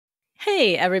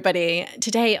Hey everybody,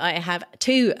 today I have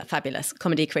two fabulous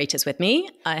comedy creators with me.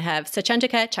 I have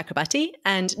Suchandrika Chakrabarti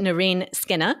and Nerine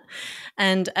Skinner,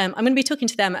 and I'm going to be talking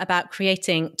to them about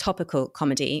creating topical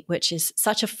comedy, which is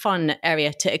such a fun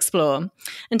area to explore.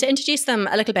 And to introduce them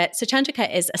a little bit,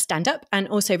 Suchandrika is a stand-up and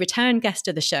also return guest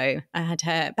of the show. I had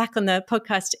her back on the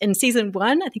podcast in season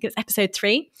 1, I think it was episode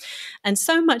 3, and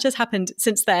so much has happened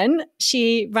since then.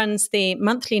 She runs the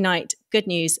monthly night Good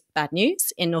News, Bad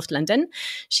News in North London.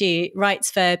 She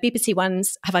writes for BBC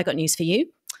One's Have I Got News for You?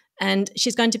 And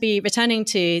she's going to be returning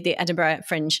to the Edinburgh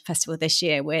Fringe Festival this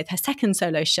year with her second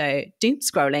solo show,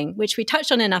 Doomscrolling, which we touched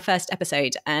on in our first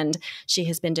episode, and she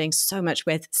has been doing so much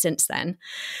with since then.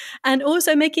 And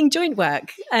also making joint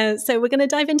work. So we're going to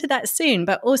dive into that soon.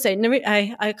 But also,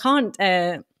 I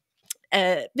can't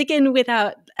begin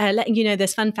without letting you know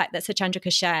this fun fact that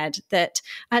Suchandrika shared, that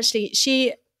actually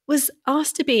she was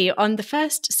asked to be on the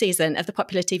first season of the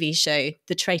popular TV show,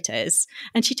 The Traitors,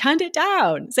 and she turned it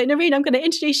down. So, Nerine, I'm going to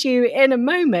introduce you in a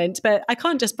moment, but I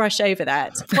can't just brush over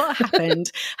that. What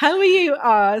happened? How were you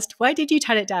asked? Why did you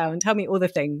turn it down? Tell me all the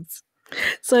things.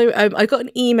 So I got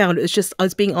an email, and it was just I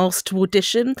was being asked to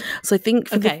audition. So I think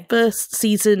for the first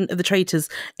season of The Traitors,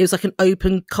 it was like an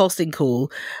open casting call.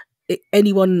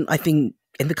 Anyone, I think,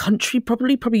 in the country,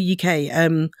 probably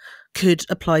UK, could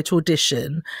apply to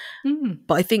audition.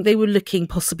 But I think they were looking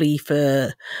possibly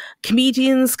for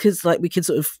comedians, because like we could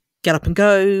sort of get up and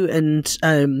go, and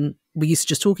we're used to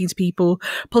just talking to people,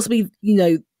 possibly, you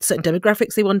know, certain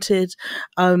demographics they wanted.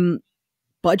 But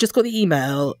I just got the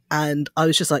email and I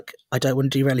was just like, I don't want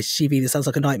to do reality TV. This sounds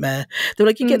like a nightmare. They were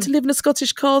like, you get to live in a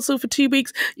Scottish castle for 2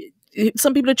 weeks.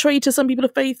 Some people are traitors, some people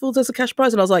are faithful. There's a cash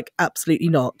prize. And I was like, absolutely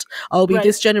not. I'll be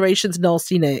this generation's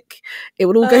nasty Nick. It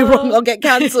will all go wrong. I'll get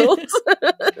cancelled.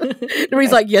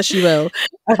 Narine's like, yes, you will.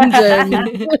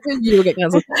 And you will get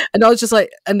cancelled. And I was just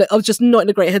like, and I was just not in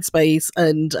a great headspace.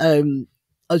 And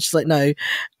I was just like, no.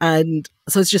 And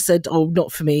so I just said, oh,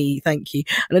 not for me, thank you.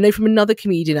 And I know from another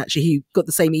comedian actually who got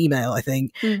the same email, I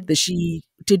think, that she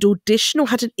did audition or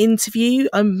had an interview,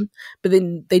 but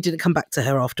then they didn't come back to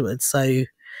her afterwards. So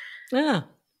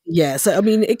yeah, so I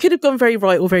mean, it could have gone very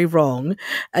right or very wrong.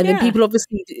 And then people,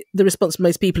 obviously, the response from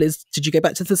most people is, did you go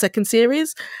back to the second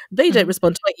series? They don't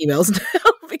respond to my emails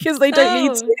now because they don't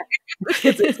need to.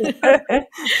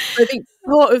 I think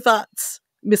part of that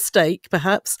mistake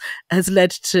perhaps has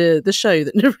led to the show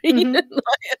that Nerine and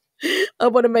I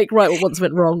want to make right what once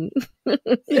went wrong.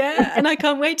 Yeah, and I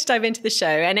can't wait to dive into the show.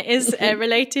 And it is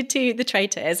related to The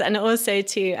Traitors, and also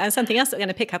to something else that we're going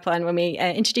to pick up on when we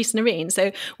introduce Nerine.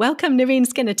 So welcome, Nerine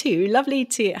Skinner, too. Lovely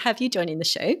to have you joining the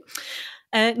show.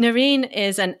 Nerine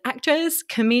is an actress,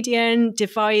 comedian,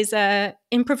 deviser,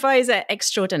 improviser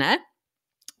extraordinaire.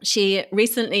 She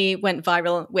recently went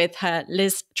viral with her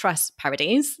Liz Truss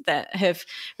parodies that have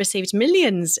received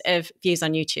millions of views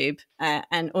on YouTube,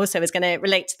 and also is going to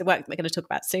relate to the work that we're going to talk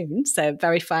about soon. So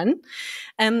very fun.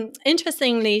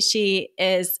 Interestingly, she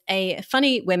is a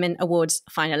Funny Women Awards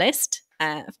finalist.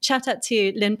 Shout out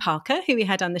to Lynn Parker, who we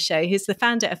had on the show, who's the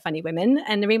founder of Funny Women,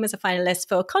 and Nerine was a finalist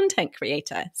for Content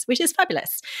Creator, which is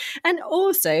fabulous. And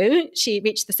also, she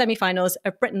reached the semi-finals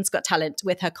of Britain's Got Talent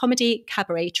with her comedy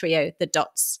cabaret trio, The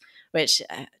Dots, which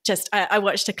I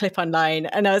watched a clip online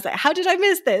and I was like, how did I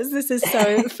miss this? This is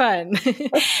so fun.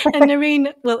 And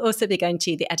Nerine will also be going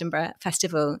to the Edinburgh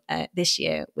Festival this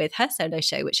year with her solo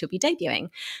show, which she'll be debuting.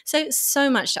 So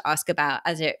much to ask about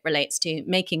as it relates to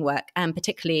making work, and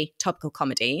particularly topical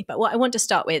comedy. But what I want to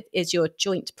start with is your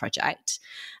joint project.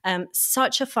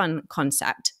 Such a fun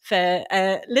concept. For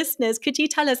listeners, could you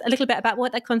tell us a little bit about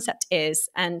what that concept is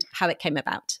and how it came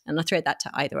about? And I'll throw that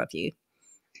to either of you.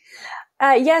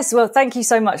 Yes, well, thank you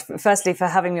so much, firstly, for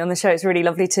having me on the show. It's really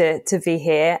lovely to be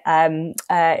here.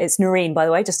 It's Nerine, by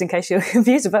the way, just in case you're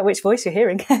confused about which voice you're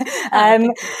hearing. So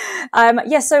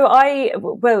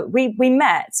we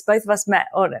met, both of us met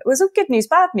on, it was a Good News,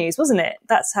 Bad News, wasn't it?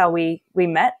 That's how we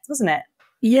met, wasn't it?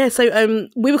 Yeah, so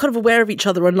we were kind of aware of each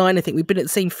other online. I think we've been at the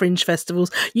same Fringe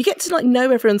festivals. You get to like know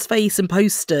everyone's face and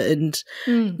poster, and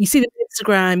you see them on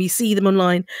Instagram, you see them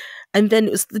online. And then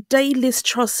it was the day Liz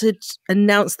Truss had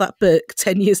announced that book,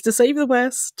 10 Years to Save the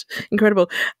West. Incredible.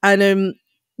 And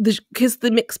because the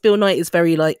mixed bill night is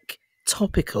very like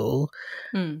topical,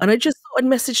 and I just thought I'd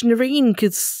message Nerine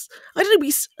because I don't know,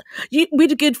 we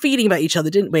had a good feeling about each other,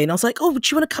 didn't we? And I was like, oh, do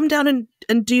you want to come down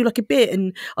and do like a bit,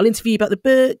 and I'll interview you about the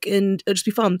book and it'll just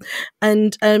be fun.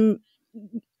 And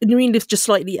Nerine lives just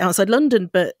slightly outside London,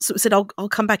 but sort of said, I'll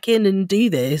come back in and do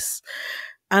this.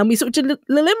 And we sort of did a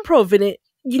little improv in it.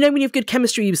 You know, when you have good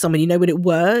chemistry with someone, you know when it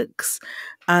works.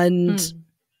 And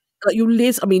like your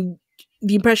Liz, I mean,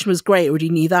 the impression was great, I already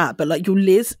knew that, but like your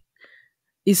Liz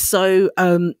is so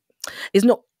is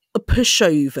not a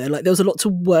pushover. Like there was a lot to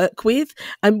work with,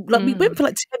 and like we went for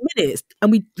like 10 minutes,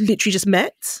 and we literally just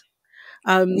met.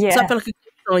 So that felt like a good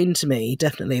sign to me.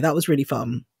 Definitely, that was really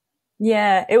fun.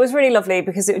 Yeah, it was really lovely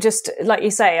because it just, like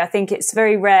you say, I think it's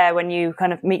very rare when you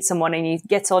kind of meet someone and you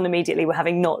get on immediately with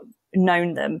having not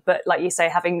known them. But like you say,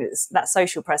 having that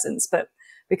social presence. But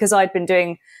because I'd been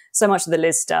doing so much of the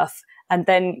Liz stuff, and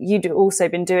then you'd also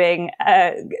been doing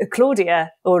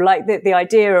Claudia, or like the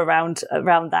idea around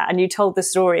that. And you told the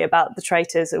story about the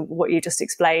Traitors and what you just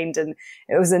explained. And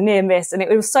it was a near miss. And it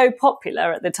was so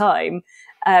popular at the time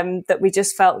that we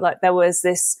just felt like there was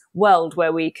this world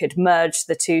where we could merge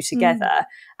the two together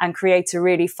and create a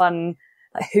really fun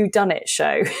whodunit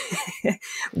show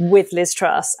with Liz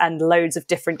Truss and loads of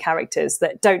different characters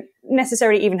that don't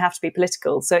necessarily even have to be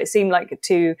political. So it seemed like a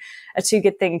too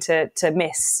good thing to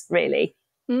miss, really.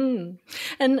 And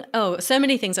so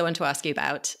many things I want to ask you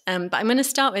about. But I'm going to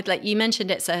start with, like you mentioned,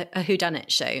 it's a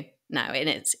whodunit show now, and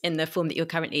it's in the form that you're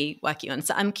currently working on.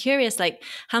 So I'm curious, like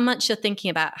how much you're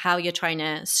thinking about how you're trying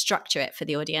to structure it for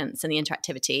the audience and the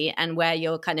interactivity, and where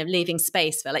you're kind of leaving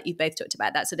space for, like you both talked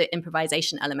about, that sort of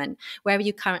improvisation element. Where are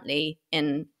you currently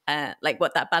in, like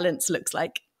what that balance looks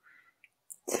like?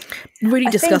 Really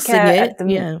discussing it.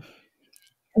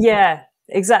 Yeah,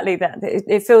 exactly that.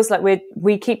 It feels like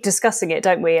we keep discussing it,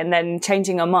 don't we? And then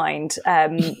changing our mind,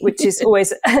 which is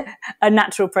always a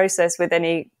natural process with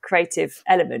any creative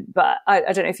element. But I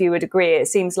don't know if you would agree. It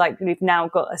seems like we've now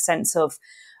got a sense of,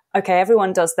 okay,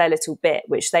 everyone does their little bit,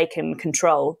 which they can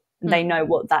control. And they know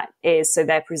what that is. So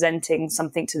they're presenting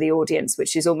something to the audience,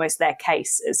 which is almost their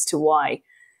case as to why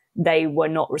they were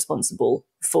not responsible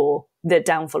for the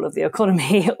downfall of the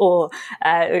economy, or,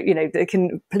 they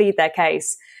can plead their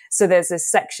case. So there's a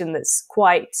section that's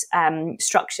quite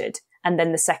structured, and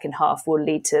then the second half will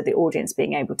lead to the audience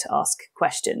being able to ask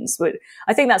questions. But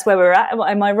I think that's where we're at.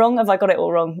 Am I wrong? Have I got it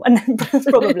all wrong?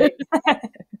 Probably.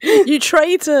 You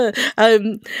traitor.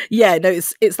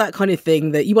 It's that kind of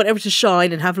thing that you want everyone to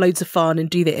shine and have loads of fun and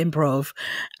do the improv,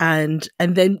 and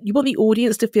then you want the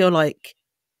audience to feel like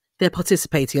they're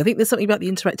participating. I think there's something about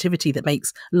the interactivity that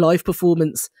makes live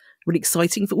performance really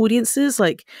exciting for audiences,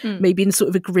 like maybe in sort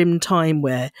of a grim time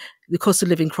where the cost of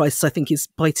living crisis, I think, is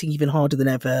biting even harder than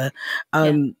ever,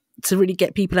 to really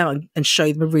get people out and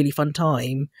show them a really fun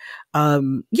time.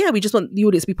 We just want the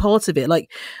audience to be part of it.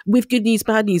 Like with Good News,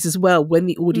 Bad News as well, when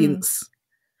the audience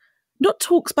not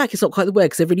talks back, it's not quite the word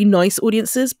because they're really nice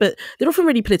audiences, but they're often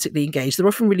really politically engaged. They're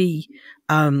often really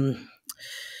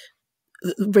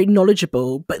very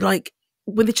knowledgeable, but like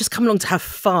when they just come along to have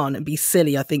fun and be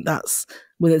silly, I think that's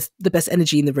when there's the best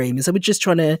energy in the room. And so we're just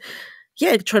trying to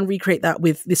recreate that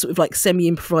with this sort of like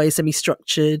semi-improvised,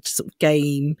 semi-structured sort of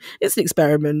game. It's an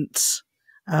experiment.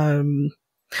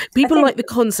 People like the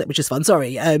concept, which is fun.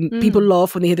 Sorry. People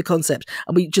laugh when they hear the concept,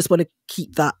 and we just want to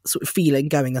keep that sort of feeling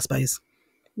going, I suppose.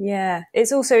 Yeah.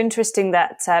 It's also interesting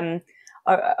that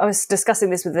I was discussing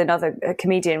this with another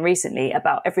comedian recently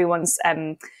about everyone's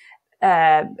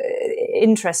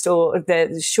interest, or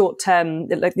the short term,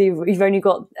 like you've only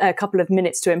got a couple of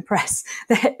minutes to impress.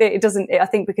 It doesn't, I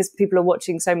think, because people are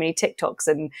watching so many TikToks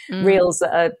and reels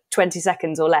that are 20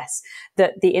 seconds or less,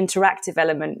 that the interactive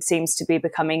element seems to be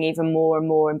becoming even more and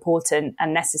more important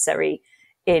and necessary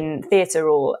in theatre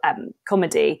or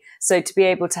comedy. So to be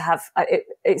able to have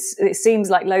it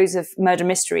seems like loads of murder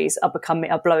mysteries are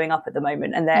blowing up at the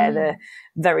moment, and they're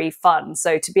very fun.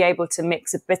 So to be able to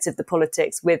mix a bit of the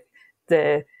politics with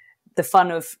the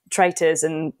fun of Traitors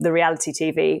and the reality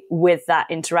TV with that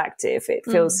interactive, it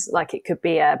feels like it could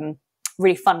be a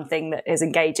really fun thing that is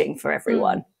engaging for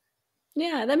everyone.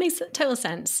 Yeah, that makes total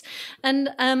sense. And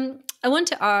I want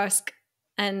to ask,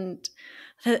 and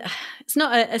it's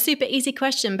not a super easy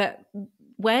question, but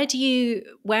where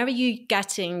are you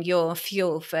getting your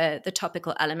fuel for the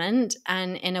topical element,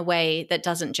 and in a way that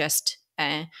doesn't just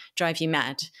drive you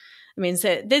mad? I mean,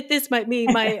 so this might be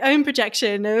my own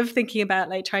projection of thinking about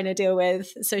like trying to deal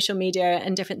with social media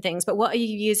and different things, but what are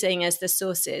you using as the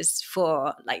sources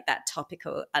for like that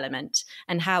topical element,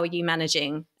 and how are you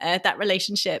managing that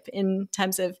relationship in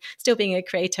terms of still being a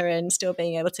creator and still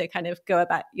being able to kind of go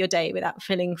about your day without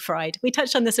feeling fried? We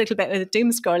touched on this a little bit with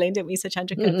Doomscrolling, didn't we,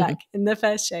 Suchandrika, back in the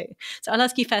first show? So I'll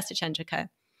ask you first, Suchandrika.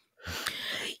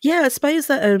 Yeah, I suppose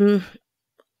that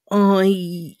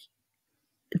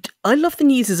I love the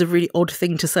news is a really odd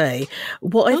thing to say.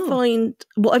 What I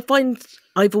find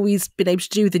I've always been able to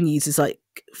do with the news is like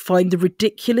find the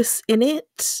ridiculous in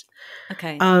it.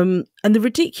 Okay. And the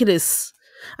ridiculous,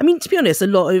 I mean, to be honest, a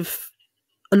lot of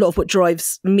what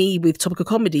drives me with topical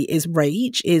comedy is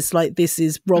rage, is like, this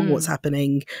is wrong, what's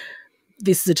happening.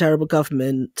 this is a terrible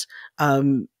government.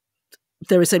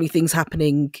 There are so many things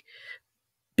happening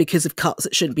because of cuts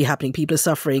that shouldn't be happening. People are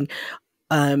suffering.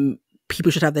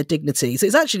 People should have their dignity. So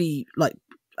it's actually like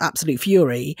absolute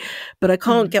fury, but I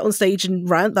can't get on stage and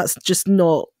rant. That's just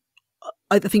not,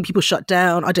 I think people shut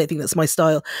down. I don't think that's my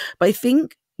style. But I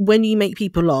think when you make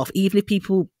people laugh, even if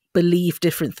people believe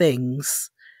different things,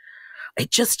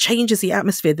 it just changes the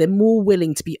atmosphere. They're more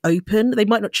willing to be open. They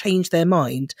might not change their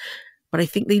mind, but I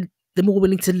think they're more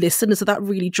willing to listen. And so that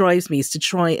really drives me, is to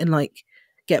try and like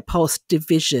get past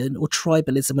division or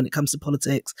tribalism when it comes to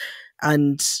politics.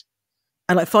 And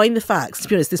I find the facts, to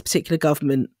be honest, this particular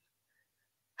government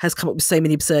has come up with so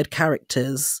many absurd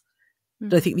characters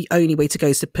that I think the only way to go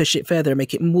is to push it further and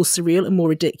make it more surreal and more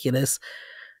ridiculous.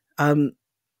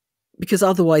 Because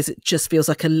otherwise it just feels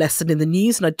like a lesson in the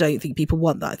news, and I don't think people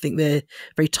want that. I think they're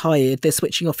very tired. They're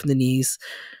switching off from the news.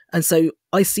 And so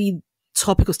I see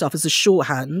topical stuff as a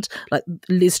shorthand, like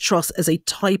Liz Truss as a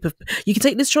type of... You can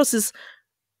take Liz Truss as,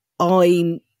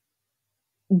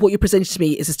 what you're presenting to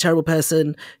me is this terrible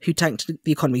person who tanked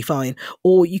the economy, fine.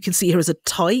 Or you can see her as a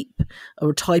type,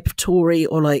 or a type of Tory,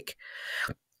 or like...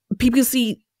 People can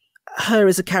see her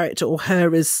as a character, or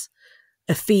her as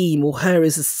a theme, or her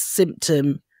as a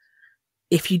symptom,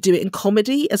 if you do it in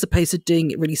comedy as opposed to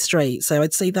doing it really straight. So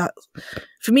I'd say that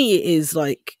for me it is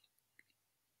like,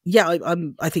 yeah,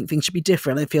 I think things should be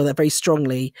different. I feel that very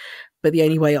strongly, but the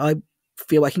only way I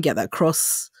feel I can get that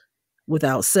across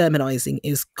without sermonizing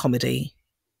is comedy.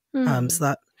 So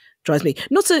that drives me.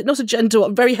 Not a gentle,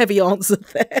 very heavy answer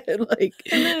there, like,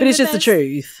 no, but it's just the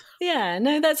truth. Yeah,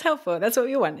 no, that's helpful. That's what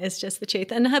we want. It's just the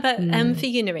truth. And how about for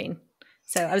you, Nerine?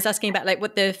 So I was asking about like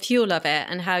what the fuel of it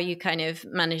and how you kind of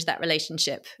manage that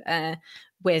relationship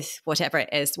with whatever it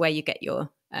is, where you get your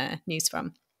news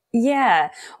from.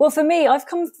 Yeah. Well, for me, I've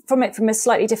come from it from a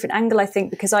slightly different angle, I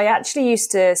think, because I actually used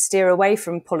to steer away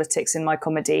from politics in my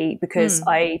comedy because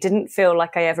I didn't feel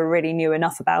like I ever really knew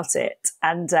enough about it.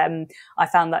 And I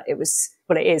found that it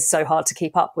is so hard to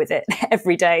keep up with it.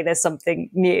 Every day there's something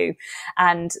new.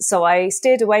 And so I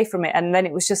steered away from it. And then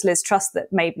it was just Liz Truss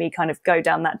that made me kind of go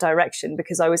down that direction,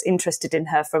 because I was interested in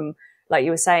her from, like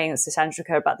you were saying,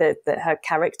 Suchandrika, about her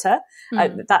character.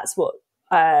 That's what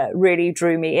really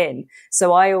drew me in.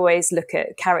 So I always look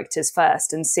at characters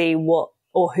first and see what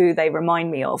or who they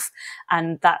remind me of.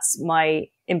 And that's my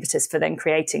impetus for then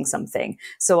creating something.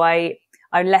 So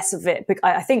I'm less of it.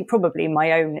 I think probably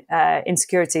my own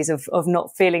insecurities of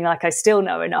not feeling like I still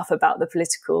know enough about the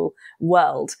political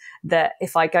world, that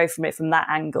if I go from it from that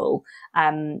angle,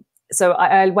 so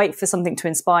I wait for something to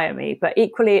inspire me. But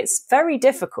equally, it's very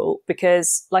difficult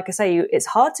because, like I say, it's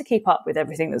hard to keep up with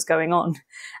everything that's going on.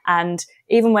 And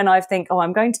even when I think,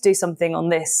 I'm going to do something on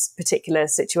this particular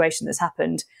situation that's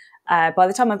happened, by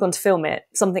the time I've gone to film it,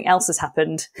 something else has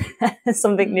happened.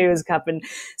 Something new has happened.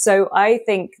 So I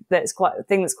think that's a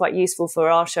thing that's quite useful for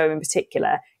our show in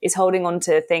particular, is holding on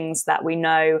to things that we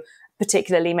know,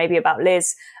 particularly maybe about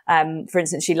Liz. For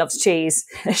instance, she loves cheese.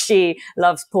 She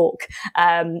loves pork.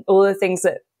 All the things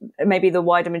that maybe the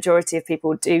wider majority of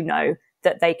people do know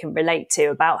that they can relate to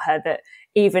about her, that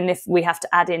even if we have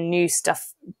to add in new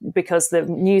stuff because the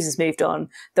news has moved on,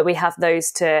 that we have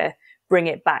those to bring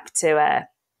it back to a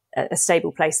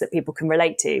stable place that people can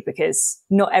relate to, because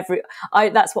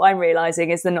that's what I'm realizing,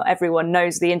 is that not everyone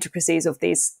knows the intricacies of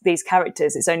these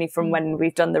characters. It's only from when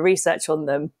we've done the research on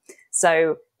them.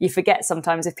 So you forget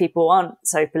sometimes if people aren't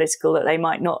so political that they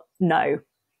might not know.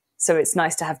 So it's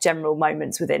nice to have general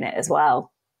moments within it as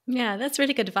well. Yeah, that's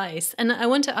really good advice. And I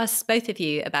want to ask both of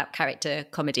you about character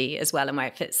comedy as well and where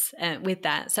it fits with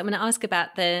that. So I'm going to ask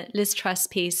about the Liz Truss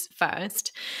piece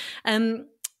first.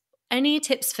 Any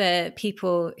tips for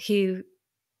people who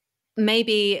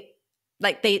maybe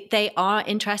like they are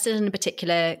interested in a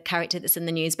particular character that's in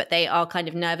the news, but they are kind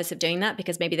of nervous of doing that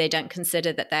because maybe they don't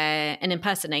consider that they're an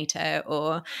impersonator,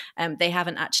 or they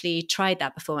haven't actually tried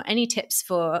that before? Any tips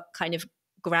for kind of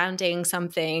grounding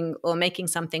something or making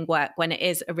something work when it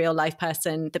is a real life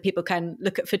person that people can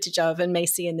look at footage of and may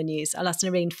see in the news? I'll ask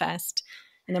Nerine first,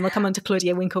 and then we'll come on to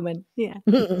Claudia Winkleman. Yeah.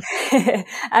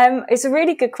 It's a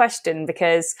really good question,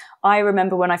 because I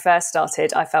remember when I first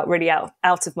started, I felt really out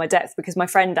of my depth because my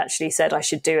friend actually said I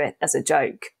should do it as a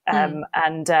joke. And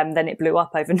then it blew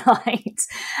up overnight.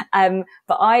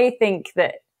 But I think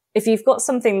that if you've got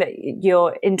something that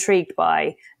you're intrigued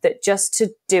by, that just to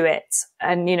do it,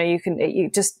 and you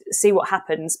just see what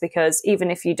happens, because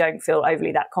even if you don't feel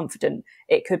overly that confident,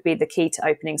 it could be the key to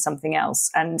opening something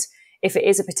else. And if it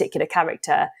is a particular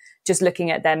character, just looking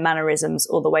at their mannerisms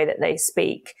or the way that they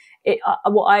speak,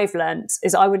 what I've learned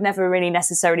is I would never really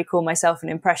necessarily call myself an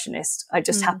impressionist. I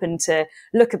just happen to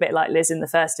look a bit like Liz in the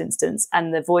first instance,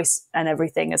 and the voice and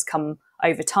everything has come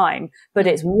over time, but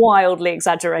it's wildly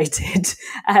exaggerated.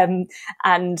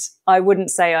 And I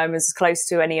wouldn't say I'm as close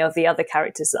to any of the other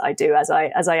characters that I do as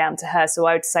I am to her. So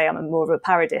I would say I'm more of a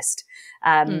parodist.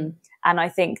 And I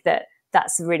think that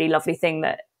that's a really lovely thing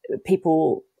that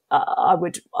people, I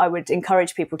would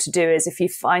encourage people to do, is if you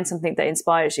find something that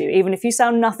inspires you, even if you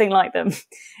sound nothing like them,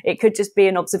 it could just be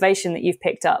an observation that you've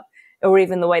picked up, or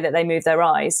even the way that they move their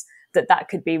eyes, that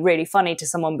could be really funny to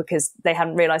someone because they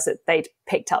hadn't realized that they'd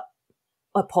picked up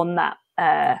upon that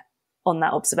on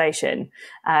that observation.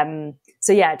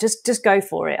 So yeah, just go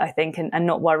for it, I think, and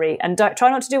not worry, and try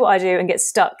not to do what I do and get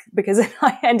stuck, because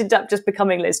I ended up just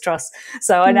becoming Liz Truss.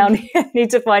 So I now need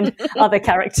to find other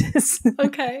characters.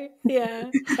 Okay, yeah,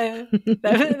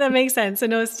 that makes sense,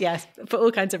 and also, yes, for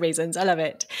all kinds of reasons. I love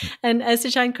it. And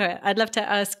Suchandrika, I'd love to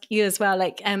ask you as well,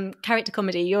 like character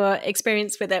comedy, your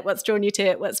experience with it, what's drawn you to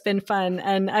it, what's been fun.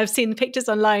 And I've seen pictures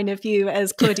online of you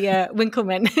as Claudia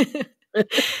Winkleman.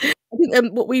 I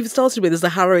think what we've started with is the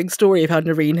harrowing story of how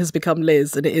Nerine has become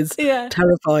Liz, and it is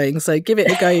terrifying. So give it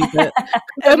a go. But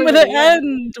when will it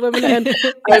end? When will it end?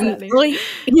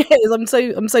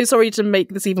 I'm so sorry to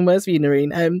make this even worse for you,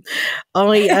 Nerine.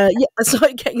 I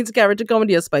started getting into character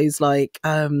comedy, I suppose. Like,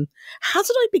 how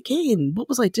did I begin? What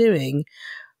was I doing?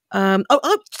 To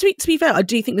be fair, I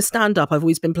do think with stand-up, I've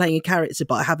always been playing a character,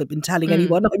 but I haven't been telling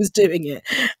anyone I was doing it.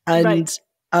 And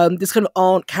this kind of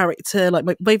aunt character, like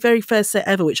my very first set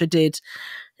ever, which I did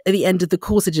at the end of the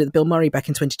course I did at Bill Murray back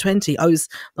in 2020, I was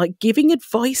like giving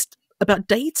advice about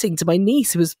dating to my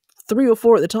niece, who was 3 or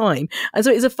 4 at the time. And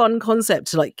so it's a fun concept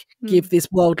to like give this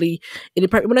wildly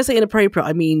inappropriate. When I say inappropriate,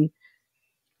 I mean,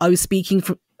 I was speaking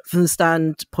from the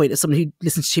standpoint of someone who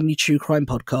listens to too many true crime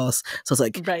podcasts. So I was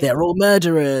like, they're all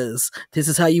murderers. This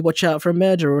is how you watch out for a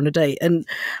murderer on a date. And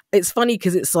it's funny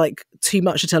because it's like too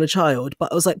much to tell a child.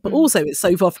 But I was like, but also it's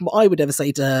so far from what I would ever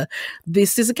say to her.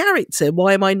 This is a character.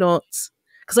 Why am I not?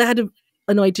 Because I had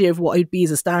an idea of what I'd be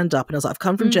as a stand-up. And I was like, I've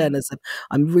come from journalism.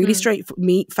 I'm really straight,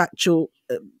 factual,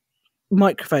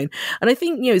 microphone. And I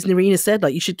think, as Nerine said,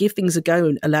 like, you should give things a go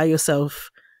and allow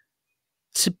yourself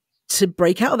to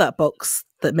break out of that box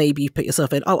that maybe you put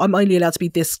yourself in. Oh, I'm only allowed to be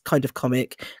this kind of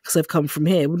comic because I've come from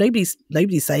here. Well, nobody's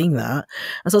saying that.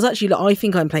 And so I was actually like, I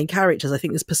think I'm playing characters. I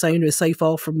think this persona is so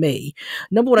far from me.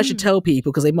 Number one, I should tell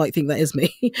people because they might think that is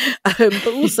me. But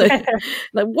also,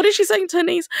 like, what is she saying to her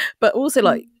niece? But also,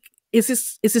 like, is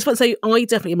this fun? So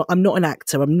I'm not an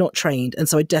actor. I'm not trained, and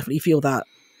so I definitely feel that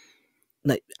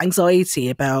like anxiety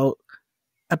about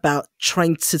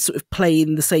trying to sort of play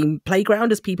in the same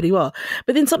playground as people who are.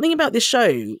 But then something about this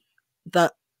show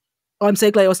that I'm so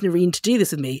glad I asked Nerine to do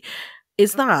this with me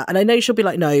is that, and I know she'll be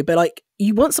like, no, but like,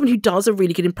 you want someone who does a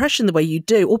really good impression the way you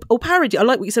do, or parody. I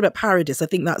like what you said about parodies. I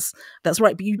think that's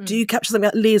right. But you do capture something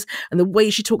about Liz and the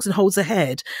way she talks and holds her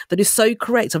head that is so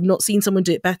correct. I've not seen someone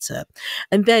do it better.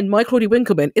 And then my Claudia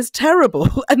Winkleman is terrible,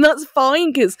 and that's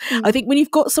fine, because I think when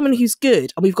you've got someone who's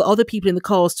good, and we've got other people in the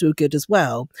cast who are good as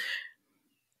well,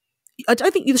 I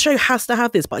don't think the show has to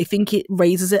have this, but I think it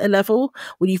raises it a level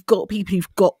when you've got people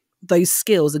who've got those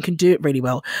skills and can do it really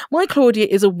well. My Claudia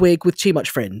is a wig with too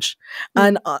much fringe,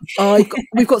 and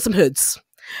we've got some hoods,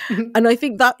 and I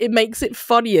think that it makes it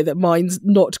funnier that mine's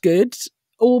not good.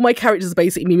 All my characters are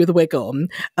basically me with a wig on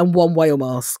and one whale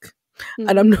mask.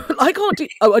 And I can't do,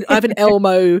 I have an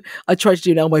Elmo. I tried to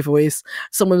do an Elmo voice.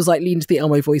 Someone was like, lean to the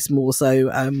Elmo voice more. So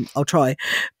I'll try.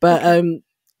 But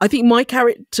I think my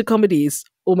character comedy is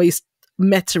almost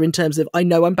meta in terms of I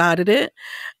know I'm bad at it,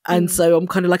 and so I'm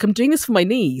kind of like, I'm doing this for my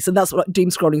niece, and that's what like,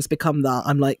 Doomscrolling's become. That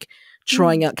I'm like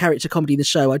trying out character comedy in the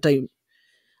show. I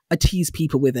tease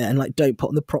people with it and like don't put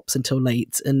on the props until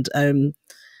late. And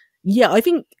I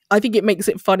think it makes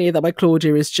it funnier that my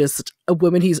Claudia is just a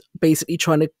woman who's basically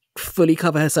trying to fully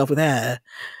cover herself with hair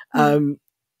and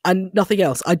nothing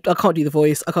else. I can't do the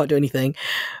voice, I can't do anything,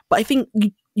 but I think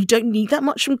you don't need that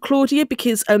much from Claudia,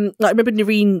 because like, I remember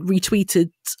Nerine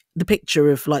retweeted the picture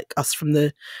of like us from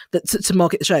to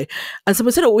market the show, and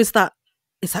someone said, oh, is that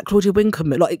Claudia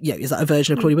Winkleman? Like, is that a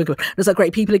version of Claudia Winkleman? And it's like,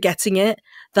 great, people are getting it.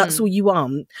 That's all you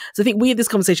want. So I think we had this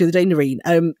conversation the other day,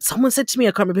 Nerine. Someone said to me,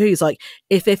 I can't remember who's like,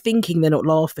 if they're thinking, they're not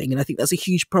laughing. And I think that's a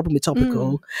huge problem with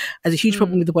Topical. There's a huge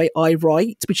problem with the way I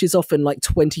write, which is often like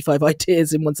 25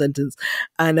 ideas in one sentence.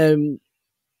 And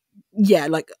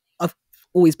like,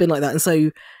 always been like that. And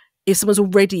so if someone's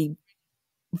already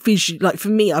visual, like for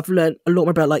me, I've learned a lot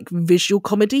more about like visual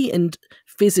comedy and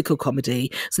physical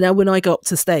comedy. So now when I go up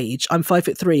to stage, I'm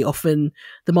 5'3". Often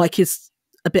the mic is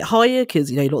a bit higher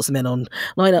because, you know, lots of men on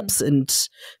lineups and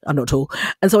I'm not tall.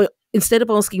 And so instead of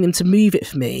asking them to move it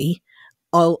for me,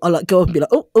 I'll like go up and be like,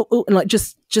 oh, and like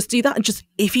just do that. And just,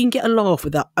 if you can get a laugh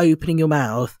without opening your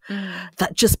mouth,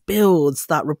 that just builds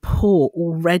that rapport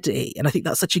already. And I think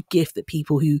that's such a gift that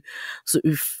people who sort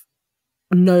of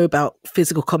know about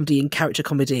physical comedy and character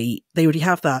comedy, they already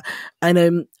have that.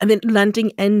 And then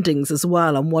landing endings as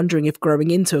well. I'm wondering if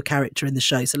growing into a character in the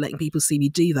show, so letting people see me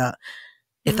do that,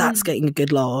 if that's getting a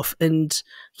good laugh. And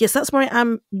yes, that's where I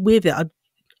am with it.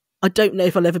 I don't know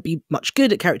if I'll ever be much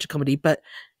good at character comedy, but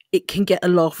it can get a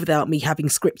laugh without me having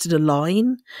scripted a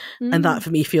line. And that for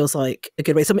me feels like a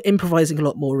good way. So I'm improvising a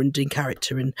lot more and doing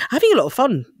character and having a lot of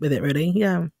fun with it, really.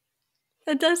 Yeah.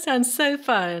 That does sound so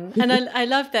fun. And I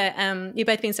love that you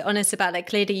both being so honest about, like,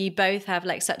 clearly you both have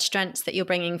like such strengths that you're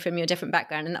bringing from your different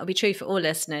background, and that'll be true for all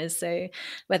listeners. So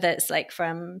whether it's like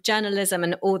from journalism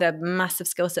and all the massive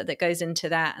skill set that goes into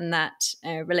that, and that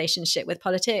relationship with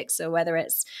politics, or whether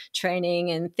it's training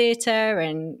in theatre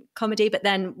and comedy, but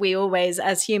then we always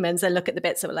as humans look at the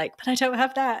bits that we're like, but I don't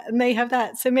have that and they have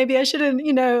that, so maybe I shouldn't,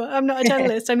 you know, I'm not a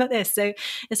journalist, I'm not this. So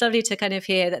it's lovely to kind of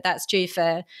hear that that's true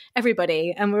for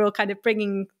everybody, and we're all kind of bringing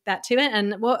that to it.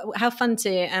 And how fun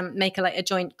to make a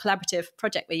joint collaborative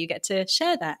project where you get to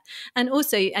share that. And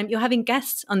also you're having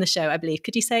guests on the show, I believe.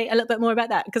 Could you say a little bit more about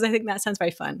that? Because I think that sounds very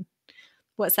fun.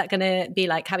 What's that going to be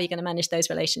like? How are you going to manage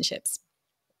those relationships?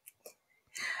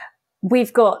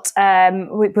 We've got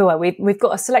we've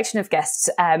got a selection of guests,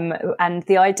 and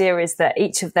the idea is that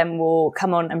each of them will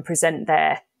come on and present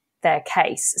their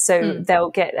case. So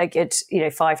they'll get a good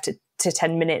 5 to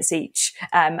 10 minutes each.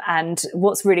 And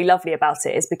what's really lovely about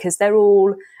it is because they're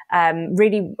all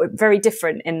really very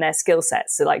different in their skill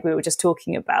sets. So like we were just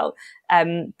talking about,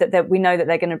 that we know that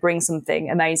they're going to bring something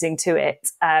amazing to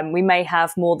it. We may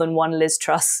have more than one Liz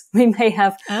Truss. We may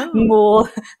have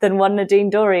more than one Nadine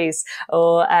Dorries,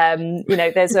 or,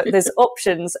 there's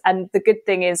options. And the good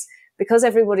thing is, because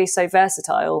everybody's so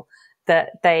versatile,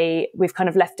 that we've kind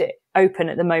of left it open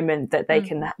at the moment that they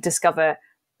can discover.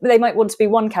 They might want to be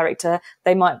one character,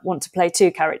 they might want to play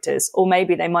two characters, or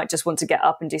maybe they might just want to get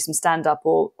up and do some stand-up,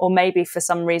 or maybe for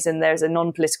some reason there's a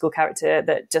non-political character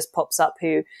that just pops up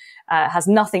who has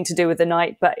nothing to do with the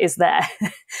night but is there.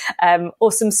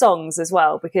 Or some songs as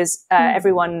well, because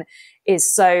everyone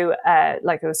is so,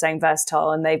 like I was saying,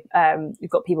 versatile, and you've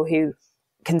got people who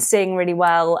can sing really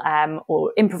well,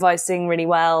 or improvise, sing really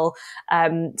well.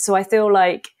 So I feel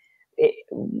like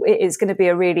it is going to be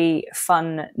a really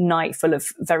fun night full of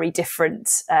very different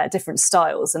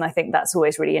styles. And I think that's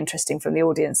always really interesting from the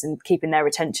audience, and keeping their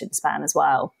attention span as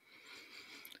well.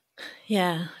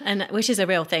 Yeah, and which is a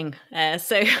real thing.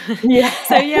 So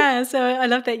I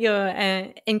love that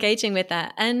you're engaging with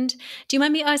that. And do you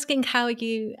mind me asking how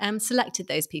you selected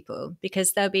those people?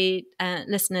 Because there'll be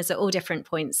listeners at all different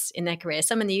points in their career,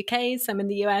 some in the UK, some in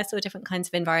the US, or different kinds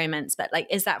of environments. But like,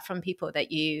 is that from people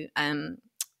that you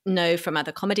know from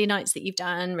other comedy nights that you've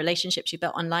done, relationships you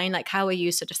built online? Like, how are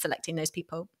you sort of selecting those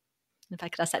people? If I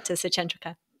could ask that to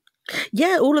Suchandrika.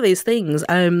 Yeah, all of those things.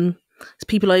 It's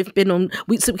people I've been on.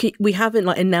 We haven't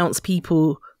like announced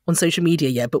people on social media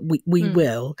yet, but we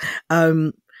will.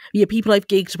 People I've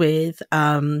gigged with,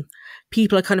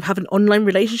 people I kind of have an online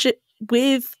relationship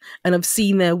with, and I've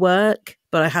seen their work,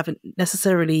 but I haven't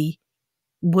necessarily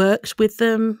worked with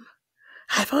them.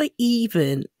 Have I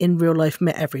even in real life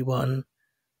met everyone?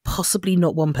 Possibly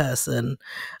not one person,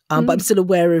 but I'm still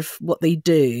aware of what they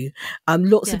do.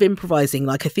 Lots of improvising.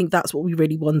 Like, I think that's what we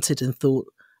really wanted and thought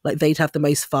like they'd have the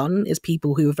most fun, is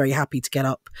people who are very happy to get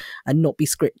up and not be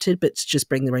scripted, but to just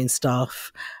bring their own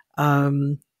stuff.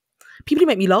 People who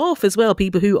make me laugh as well,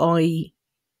 people who I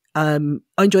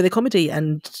enjoy their comedy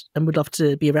and would love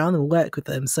to be around them and work with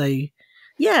them. So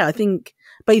yeah, I think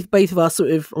both of us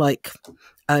sort of like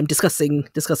discussing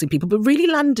people, but really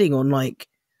landing on like,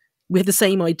 we have the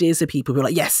same ideas of people who are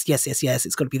like, yes,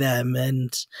 it's got to be them.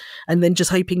 And then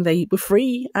just hoping they were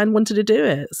free and wanted to do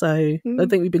it. So I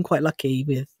think we've been quite lucky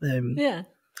with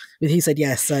who said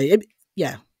yes. So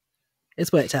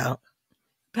it's worked out.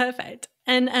 Perfect.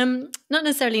 And not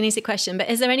necessarily an easy question, but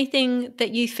is there anything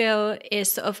that you feel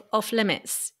is sort of off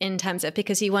limits in terms of,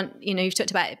 because you want, you've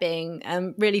talked about it being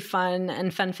really fun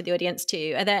and fun for the audience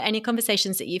too. Are there any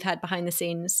conversations that you've had behind the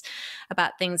scenes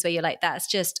about things where you're like, that's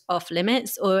just off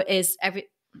limits? Or is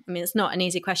I mean, it's not an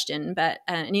easy question, but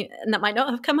and that might not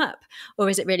have come up. Or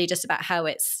is it really just about how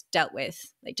it's dealt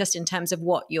with, like just in terms of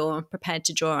what you're prepared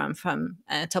to draw on from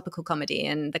topical comedy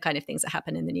and the kind of things that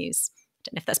happen in the news? I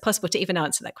don't know if that's possible to even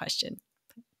answer that question.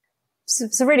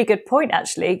 It's a really good point,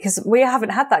 actually, because we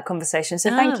haven't had that conversation. So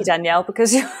thank you, Danielle,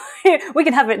 because we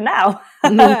can have it now. I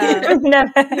don't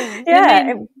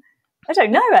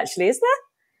know, actually, is there?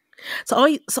 So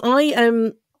I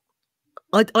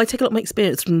take a lot of my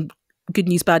experience from Good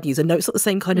News, Bad News. I know it's not the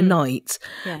same kind of night,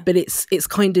 but it's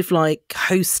kind of like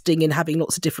hosting and having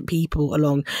lots of different people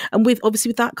along. And with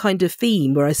that kind of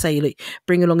theme where I say, like,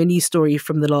 bring along a news story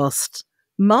from the last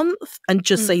month and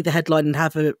just say the headline and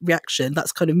have a reaction,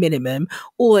 that's kind of minimum,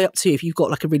 all the way up to if you've got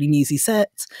like a really newsy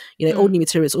set, all new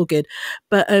material, it's all good.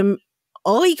 But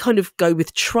I kind of go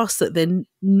with trust that they're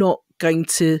not going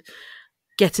to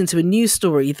get into a news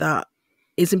story that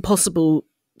is impossible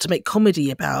to make comedy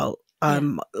about,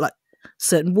 like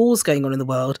certain wars going on in the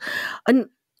world. And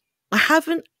I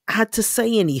haven't had to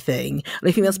say anything, and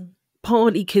I think that's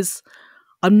partly because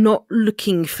I'm not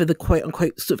looking for the quote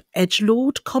unquote sort of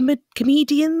edgelord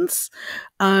comedians.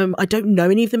 I don't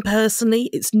know any of them personally.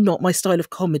 It's not my style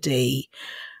of comedy.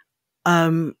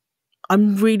 I'm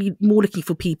really more looking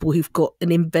for people who've got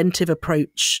an inventive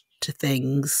approach to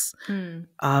things.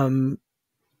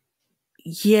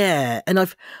 Yeah, and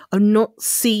I've not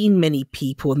seen many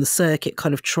people on the circuit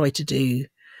kind of try to do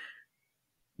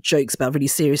jokes about really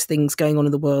serious things going on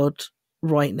in the world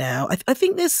right now. I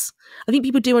think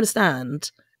people do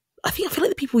understand. I feel like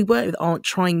the people we work with aren't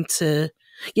trying to,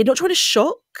 not trying to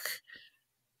shock.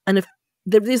 And if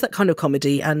there is that kind of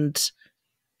comedy, and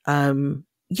I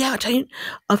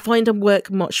find I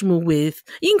work much more with,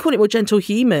 you can call it more gentle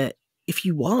humour if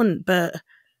you want, but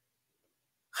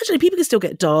actually people can still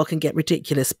get dark and get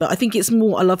ridiculous. But I think it's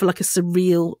more, I love like a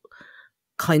surreal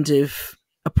kind of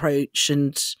approach.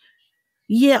 And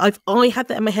I had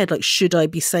that in my head, like, should I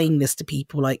be saying this to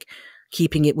people, like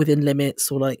keeping it within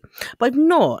limits, or like, but I've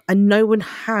not, and no one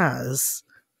has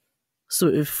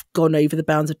sort of gone over the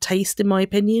bounds of taste, in my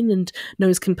opinion, and no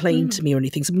one's complained to me or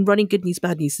anything. So I've been running Good News,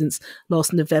 Bad News since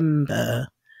last November.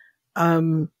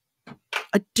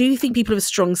 I do think people have a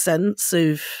strong sense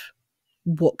of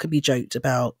what could be joked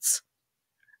about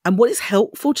and what is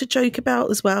helpful to joke about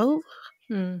as well.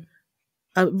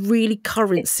 Really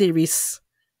current serious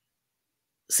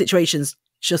situations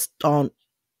just aren't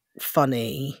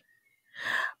funny.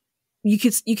 You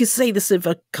could say this of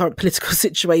a current political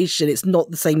situation, it's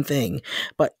not the same thing,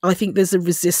 but I think there's a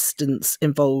resistance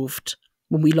involved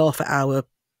when we laugh at our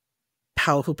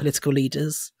powerful political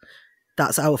leaders.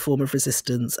 That's our form of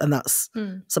resistance, and that's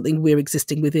something we're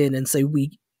existing within, and so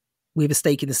we have a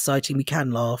stake in the society and we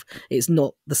can laugh. It's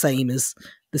not the same as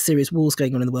the serious wars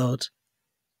going on in the world.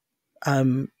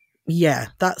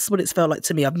 That's what it's felt like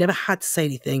to me. I've never had to say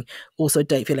anything. Also, I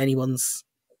don't feel anyone's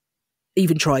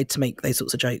even tried to make those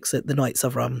sorts of jokes at the nights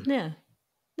I've run. Yeah.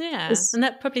 And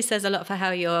that probably says a lot for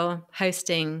how you're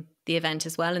hosting the event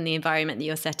as well, and the environment that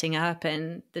you're setting up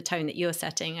and the tone that you're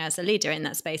setting as a leader in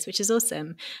that space, which is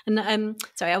awesome. And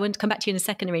sorry, I want to come back to you in a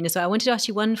second, Nerine, as well. I wanted to ask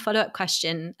you one follow-up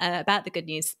question about the Good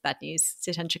News, Bad News,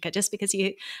 Suchandrika, just because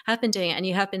you have been doing it and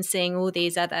you have been seeing all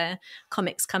these other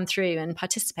comics come through and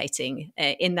participating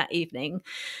in that evening.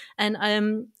 And I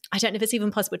don't know if it's even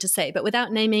possible to say, but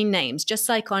without naming names, just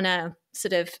like on a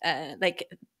sort of like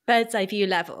bird's eye view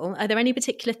level, are there any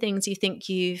particular things you think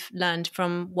you've learned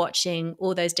from watching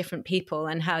all those different people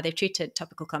and how they've treated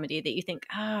topical comedy that you think,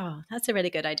 oh, that's a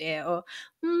really good idea, or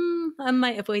I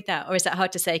might avoid that? Or is that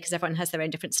hard to say because everyone has their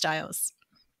own different styles?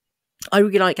 I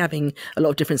really like having a lot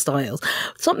of different styles.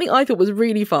 Something I thought was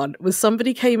really fun was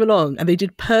somebody came along and they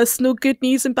did personal good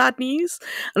news and bad news.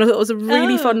 And I thought it was a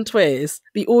really fun twist.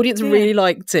 The audience really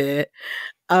liked it.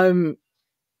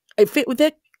 It fit with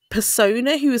their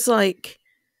persona, who was like,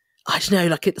 I don't know,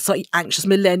 like it's like anxious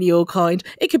millennial kind.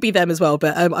 It could be them as well,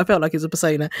 but I felt like it was a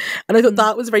persona. And I thought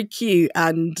that was very cute.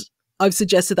 And I've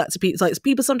suggested that to people. It's like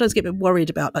people sometimes get a bit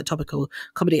worried about like topical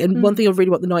comedy. And one thing I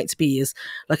really want the night to be is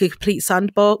like a complete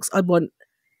sandbox. I want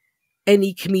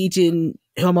any comedian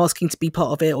who I'm asking to be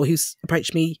part of it or who's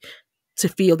approached me to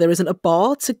feel there isn't a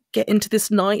bar to get into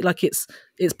this night. Like it's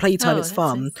playtime, it's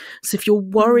fun. Nice. So if you're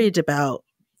worried about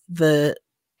the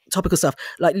topical stuff,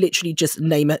 like literally just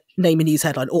name a news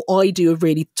headline, or I do a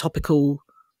really topical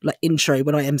like intro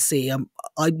when I MC.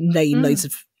 I name loads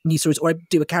of news stories, or I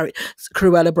do a character,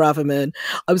 Cruella Braverman.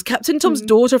 I was Captain Tom's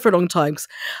daughter for a long time.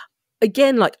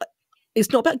 Again, like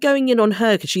it's not about going in on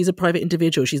her because she's a private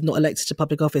individual. She's not elected to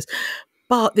public office.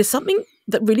 But there's something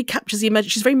that really captures the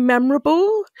imagination. She's very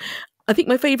memorable. I think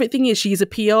my favourite thing is she's a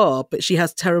PR, but she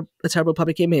has a terrible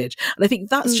public image. And I think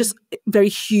that's just very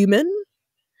human.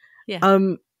 Yeah.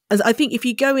 As I think if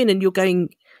you go in and you're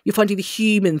finding the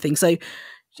human thing. So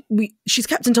she's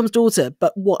Captain Tom's daughter,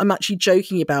 but what I'm actually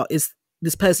joking about is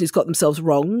this person who's got themselves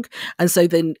wrong. And so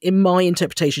then in my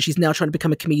interpretation, she's now trying to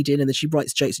become a comedian, and then she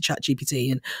writes jokes to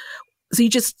ChatGPT. And so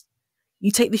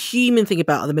you take the human thing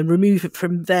about them and remove it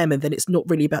from them, and then it's not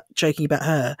really about joking about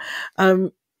her.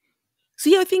 So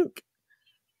yeah,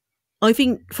 I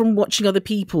think from watching other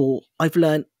people, I've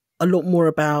learned a lot more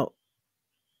about,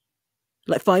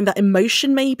 like, find that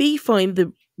emotion, maybe find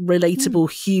the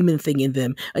relatable human thing in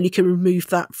them, and you can remove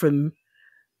that from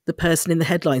the person in the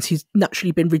headlines who's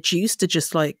naturally been reduced to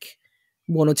just like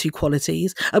one or two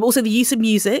qualities. Also the use of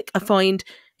music. I find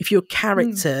if you're a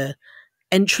character,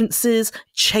 entrances,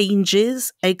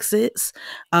 changes, exits,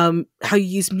 how you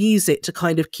use music to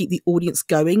kind of keep the audience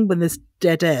going when there's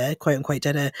dead air, quote unquote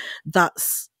dead air,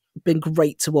 that's been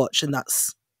great to watch, and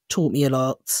that's taught me a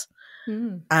lot.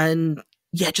 And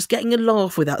yeah, just getting a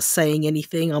laugh without saying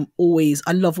anything.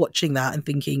 I love watching that and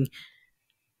thinking,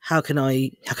 how can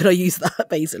I use that,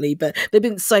 basically? But there've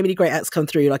been so many great acts come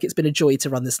through. Like, it's been a joy to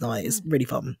run this night. It's really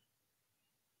fun.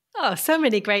 Oh, so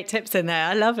many great tips in there.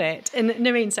 I love it. And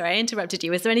Nerine, sorry, I interrupted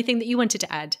you. Was there anything that you wanted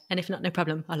to add? And if not, no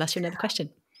problem. I'll ask you another question.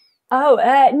 Oh,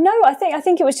 no, I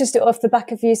think it was just off the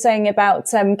back of you saying about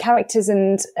characters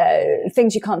and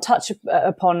things you can't touch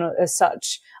upon as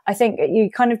such. I think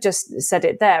you kind of just said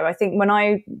it there. I think when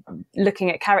I'm looking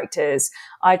at characters,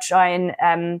 I try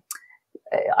and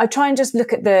just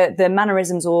look at the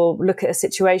mannerisms or look at a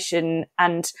situation,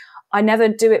 and I never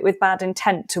do it with bad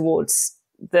intent towards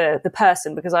the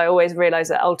person, because I always realize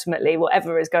that ultimately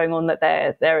whatever is going on, that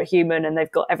they're a human, and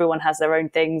everyone has their own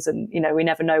things, and we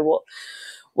never know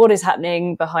what is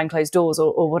happening behind closed doors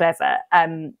or whatever,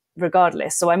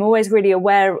 regardless. So I'm always really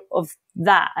aware of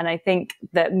that. And I think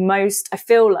that I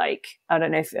feel like, I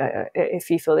don't know if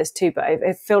you feel this too, but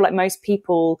I feel like most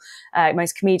people,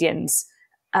 most comedians,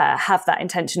 have that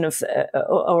intention of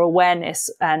or awareness,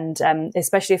 and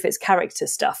especially if it's character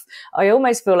stuff. I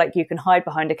almost feel like you can hide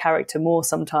behind a character more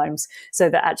sometimes, so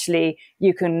that actually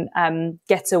you can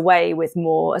get away with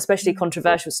more, especially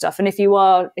controversial stuff. And if you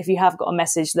have got a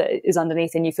message that is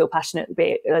underneath and you feel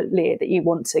passionately that you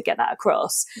want to get that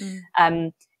across,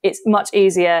 it's much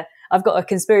easier. I've got a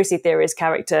conspiracy theorist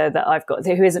character that I've got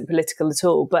who isn't political at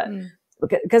all, but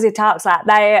because he talks like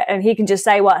that, and he can just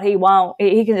say what he wants.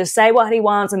 He can just say what he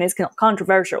wants, and it's not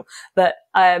controversial. But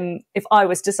if I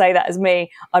was to say that as me,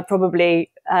 I'd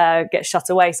probably get shut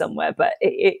away somewhere. But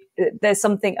there's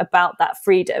something about that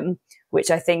freedom which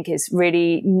I think is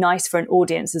really nice for an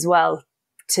audience as well,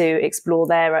 to explore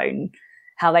their own,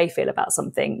 how they feel about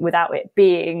something without it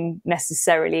being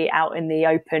necessarily out in the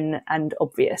open and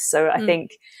obvious. So I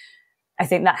think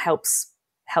that helps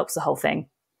the whole thing.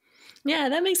 Yeah,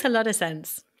 that makes a lot of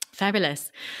sense.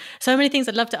 Fabulous. So many things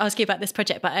I'd love to ask you about this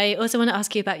project, but I also want to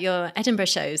ask you about your Edinburgh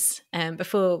shows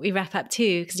before we wrap up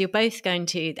too, because you're both going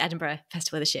to the Edinburgh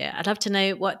Festival this year. I'd love to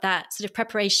know what that sort of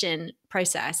preparation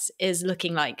process is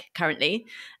looking like currently,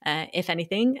 if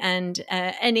anything, and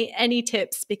any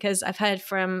tips, because I've heard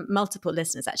from multiple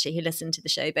listeners actually who listen to the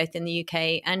show both in the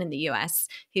UK and in the US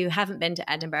who haven't been to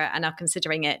Edinburgh and are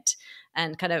considering it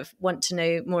and kind of want to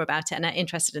know more about it and are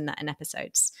interested in that in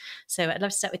episodes. So I'd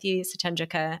love to start with you,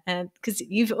 Suchandrika, because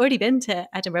you've already been to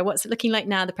Edinburgh. What's it looking like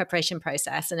now, the preparation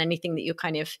process, and anything that you're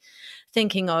kind of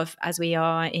thinking of as we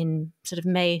are in sort of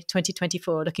May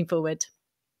 2024, looking forward?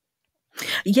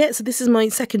 Yeah, so this is my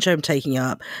second show I'm taking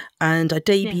up, and I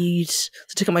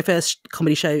took up my first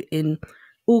comedy show in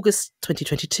August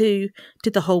 2022,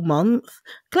 did the whole month.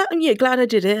 Glad I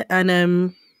did it,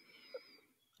 and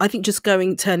I think just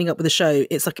turning up with a show,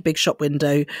 it's like a big shop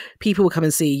window. People will come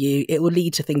and see you. It will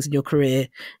lead to things in your career.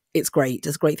 It's great.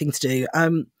 It's a great thing to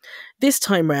do. This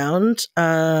time round,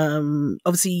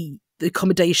 obviously the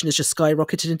accommodation has just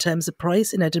skyrocketed in terms of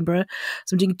price in Edinburgh.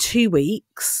 So I'm doing 2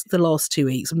 weeks, the last 2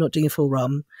 weeks. I'm not doing a full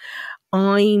run.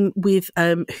 I'm with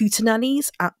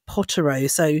Hootenannies at Potterrow.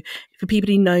 So for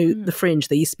people who know the Fringe,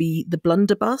 there used to be the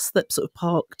blunderbuss that sort of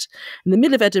parked in the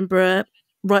middle of Edinburgh,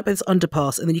 right by this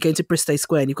underpass, and then you go into Bristow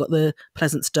Square and you've got the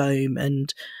Pleasance Dome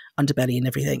and Underbelly and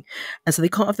everything. And so they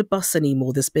can't have the bus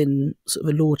anymore. There's been sort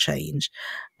of a law change.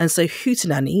 And so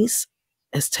Hootenannies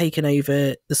has taken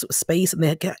over the sort of space, and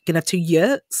they're going to have 2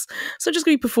 yurts. So I'm just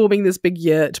going to be performing this big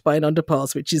yurt by an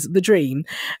underpass, which is the dream.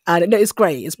 And no, it's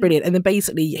great. It's brilliant. And then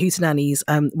basically Hootenannies,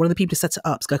 one of the people who set it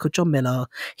up is a guy called John Miller.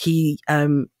 He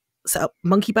set up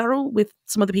Monkey Barrel with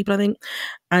some other people, I think.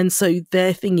 And so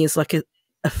their thing is like a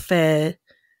fair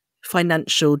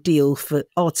financial deal for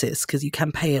artists, because you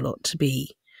can pay a lot to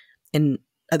be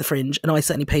at the Fringe, and I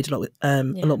certainly paid a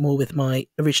lot more with my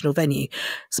original venue.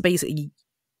 So basically,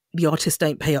 the artists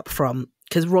don't pay up front,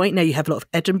 because right now you have a lot of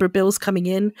Edinburgh bills coming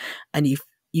in, and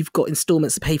you've got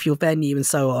instalments to pay for your venue and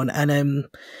so on, and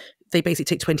they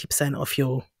basically take 20% off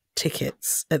your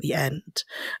tickets at the end,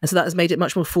 and so that has made it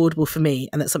much more affordable for me,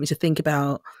 and that's something to think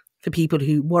about for people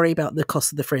who worry about the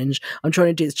cost of the Fringe. I'm trying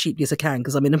to do it as cheaply as I can,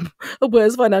 because I'm in a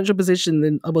worse financial position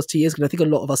than I was 2 years ago. I think a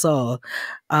lot of us are.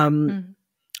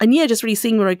 And yeah, just really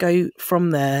seeing where I go from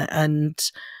there. And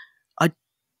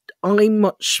I'm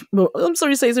much more, I'm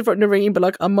sorry to say this in front of Nerine, but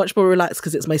like, I'm much more relaxed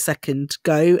because it's my second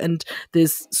go. And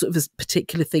there's sort of this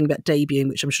particular thing about debuting,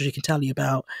 which I'm sure she can tell you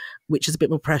about, which is a bit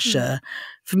more pressure.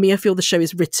 For me, I feel the show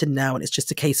is written now, and it's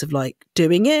just a case of like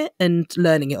doing it and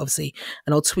learning it, obviously,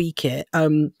 and I'll tweak it.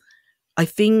 I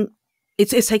think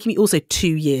it's taken me also 2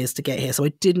 years to get here. So I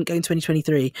didn't go in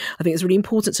 2023. I think it's really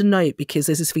important to note, because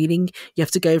there's this feeling you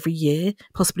have to go every year,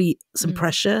 possibly some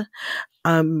pressure.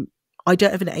 I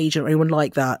don't have an agent or anyone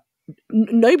like that.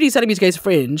 Nobody's telling me to go to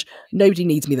Fringe. Nobody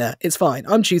needs me there. It's fine.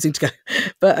 I'm choosing to go.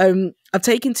 But I've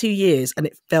taken 2 years, and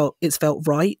it's felt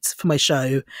right for my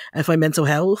show and for my mental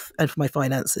health and for my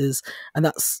finances. And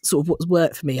that's sort of what's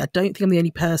worked for me. I don't think I'm the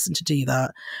only person to do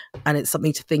that. And it's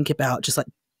something to think about. Just like,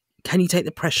 can you take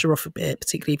the pressure off a bit,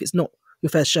 particularly if it's not your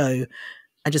first show,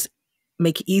 and just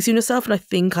make it easier on yourself? And I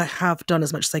think I have done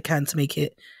as much as I can to make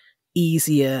it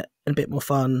easier and a bit more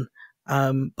fun.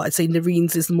 But I'd say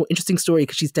Nerine's is the more interesting story,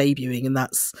 because she's debuting, and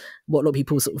that's what a lot of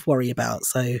people sort of worry about.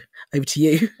 So over to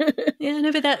you. Yeah,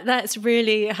 no, but that's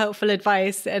really helpful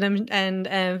advice, and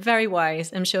very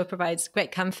wise. I'm sure provides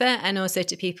great comfort, and also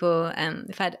to people.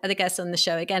 We've had other guests on the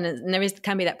show again, and there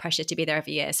can be that pressure to be there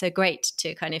every year. So great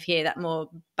to kind of hear that more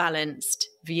balanced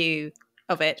view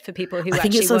of it for people who I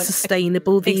think it's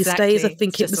unsustainable these days. I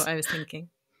think it's what I was thinking.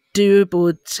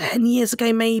 Doable 10 years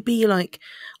ago, maybe. Like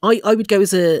I would go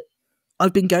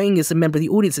I've been going as a member of the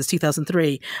audience since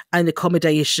 2003, and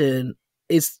accommodation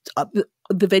is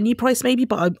the venue price maybe,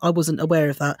 but I wasn't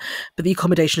aware of that. But the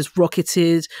accommodation has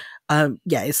rocketed.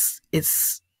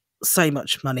 It's so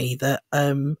much money that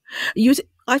I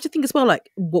have to think as well,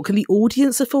 like, what can the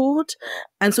audience afford?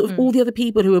 And sort of all the other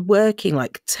people who are working,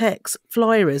 like techs,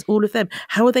 flyers, all of them,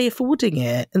 how are they affording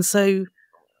it? And so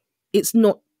it's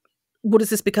not, what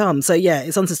does this become? So yeah,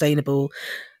 it's unsustainable.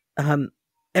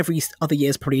 Every other year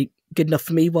is probably good enough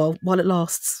for me while it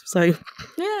lasts. So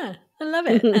yeah, I love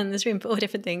it. And there's room for all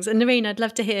different things. And Nerine, I'd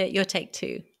love to hear your take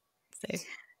too. So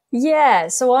yeah,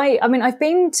 so I mean, I've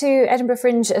been to Edinburgh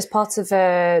Fringe as part of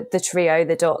the trio,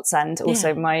 the Dots, and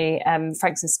also my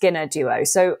Franks and Skinner duo.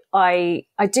 So I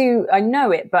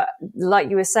know it, but like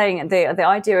you were saying, the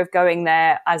idea of going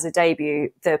there as a debut,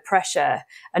 the pressure,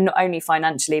 and not only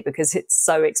financially because it's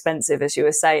so expensive, as you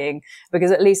were saying,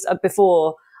 because at least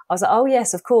before, I was like, oh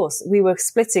yes, of course. We were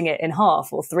splitting it in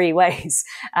half or 3 ways.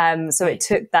 So it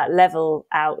took that level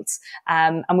out.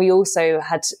 And we also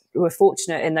were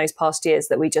fortunate in those past years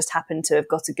that we just happened to have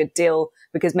got a good deal,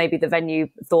 because maybe the venue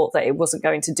thought that it wasn't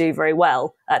going to do very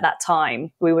well at that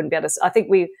time. We wouldn't be able to, I think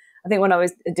when I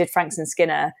did Franks and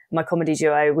Skinner, my comedy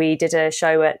duo, we did a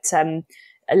show at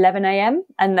 11 a.m.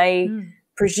 and they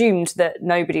presumed that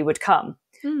nobody would come.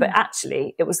 But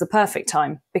actually, it was the perfect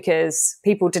time, because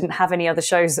people didn't have any other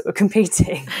shows that were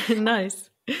competing.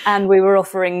 Nice. And we were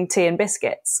offering tea and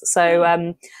biscuits.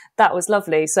 So that was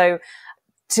lovely. So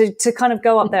to kind of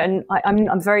go up there, and I'm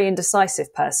a very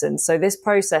indecisive person. So this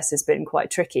process has been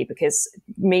quite tricky, because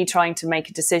me trying to make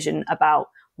a decision about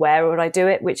where would I do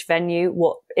it, which venue,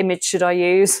 what image should I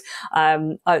use?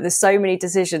 There's so many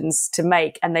decisions to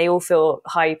make, and they all feel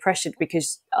highly pressured,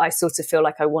 because I sort of feel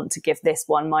like I want to give this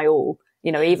one my all.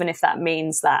 You know, even if that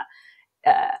means that,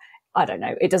 I don't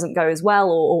know, it doesn't go as well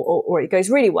or it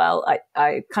goes really well,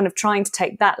 I kind of trying to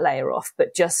take that layer off,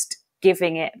 but just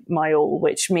giving it my all,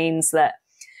 which means that,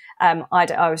 I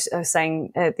was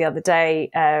saying the other day,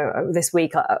 this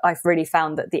week, I've really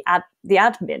found that the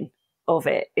admin of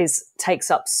it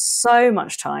takes up so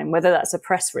much time, whether that's a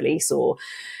press release or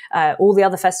all the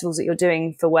other festivals that you're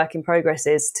doing for work in progress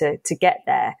is to get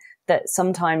there, that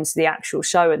sometimes the actual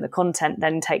show and the content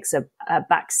then takes a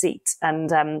back seat.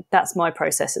 And that's my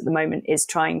process at the moment, is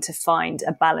trying to find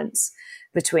a balance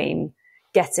between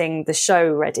getting the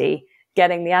show ready,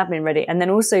 getting the admin ready, and then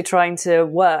also trying to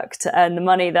work to earn the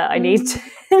money that I need to.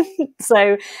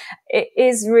 So it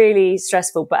is really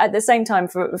stressful. But at the same time,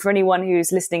 for anyone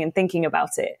who's listening and thinking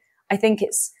about it, I think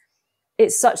it's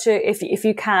such a, if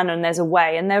you can, and there's a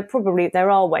way, and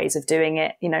there are ways of doing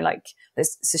it, you know, like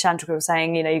as Suchandrika was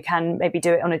saying, you know, you can maybe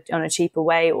do it on a cheaper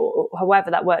way, or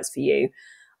however that works for you.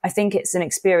 I think it's an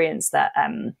experience that,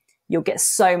 you'll get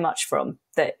so much from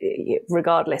that.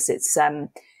 Regardless, it's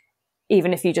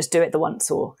even if you just do it the once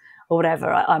or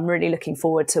whatever, I'm really looking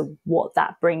forward to what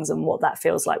that brings and what that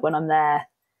feels like when I'm there.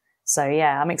 So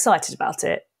yeah, I'm excited about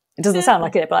it. It doesn't sound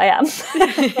like it, but I am.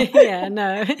 Yeah,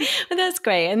 no. Well, that's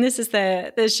great. And this is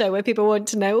the show where people want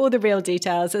to know all the real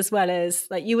details, as well as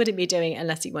like you wouldn't be doing it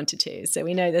unless you wanted to. So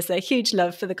we know there's a huge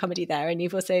love for the comedy there. And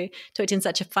you've also talked in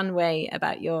such a fun way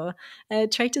about your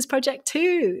Traitors project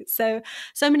too. So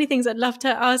many things I'd love to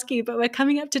ask you, but we're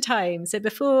coming up to time. So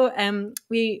before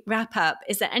we wrap up,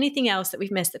 is there anything else that we've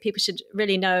missed that people should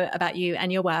really know about you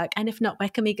and your work? And if not, where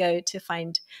can we go to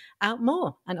find out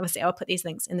more? And obviously I'll put these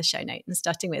links in the show note, and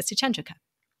starting with Suchandrika.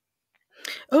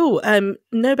 Know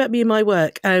about me and my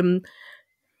work. My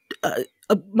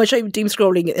show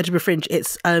Doomscrolling at Edinburgh Fringe,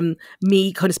 it's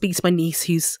me kind of speaking to my niece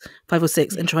who's 5 or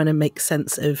 6 and trying to make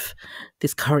sense of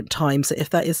this current time. So if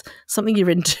that is something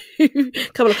you're into,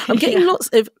 come along. I'm getting lots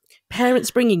of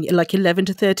parents bringing like 11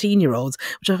 to 13-year-olds,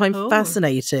 which I find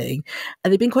fascinating,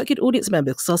 and they've been quite good audience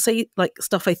members, because I'll say like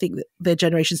stuff I think that their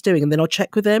generation's doing, and then I'll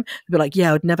check with them. They'll be like,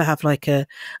 yeah, I would never have like a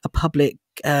public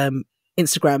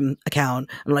Instagram account.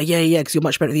 I'm like, yeah, because you're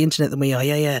much better at the internet than we are.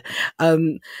 Yeah.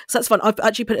 So that's fun. I've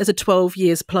actually put it as a 12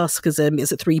 years plus, because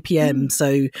it's at 3 p.m.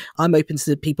 So I'm open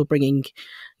to people bringing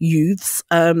youths.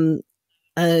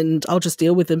 And I'll just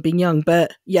deal with them being young.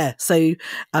 But yeah, so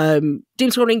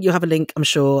Doomscrolling, you'll have a link, I'm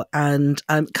sure. And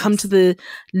come to the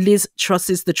Liz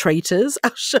Truss's The Traitors,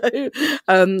 our show,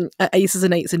 at Aces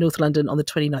and Eights in North London on the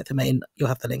 29th of May. And you'll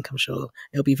have the link, I'm sure.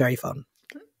 It'll be very fun.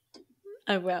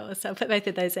 Oh, well, so I'll put both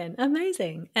of those in.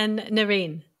 Amazing. And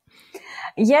Nerine?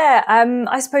 Yeah,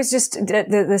 I suppose just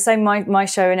the same. My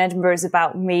show in Edinburgh is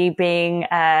about me being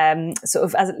sort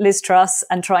of as Liz Truss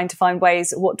and trying to find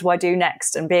ways, what do I do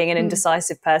next? And being an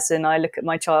indecisive person, I look at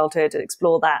my childhood and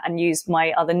explore that, and use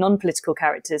my other non-political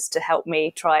characters to help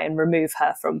me try and remove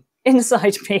her from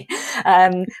inside me,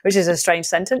 which is a strange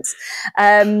sentence.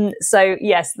 So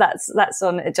yes, that's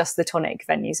on Just the Tonic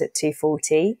venues at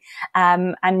 2:40.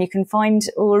 And you can find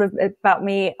all about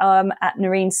me at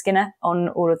Nerine Skinner on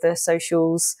all of the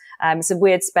socials. It's a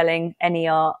weird spelling,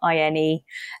 Nerine.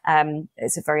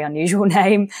 It's a very unusual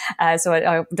name. So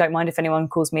I don't mind if anyone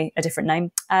calls me a different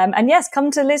name. And yes, come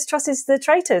to Liz Truss's The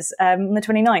Traitors on the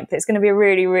 29th. It's going to be a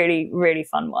really, really, really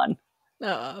fun one.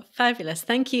 Oh, fabulous.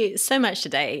 Thank you so much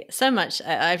today. So much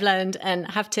I've learned and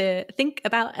have to think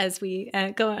about as we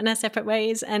go on our separate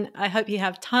ways. And I hope you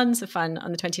have tons of fun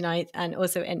on the 29th and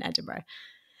also in Edinburgh.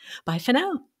 Bye for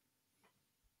now.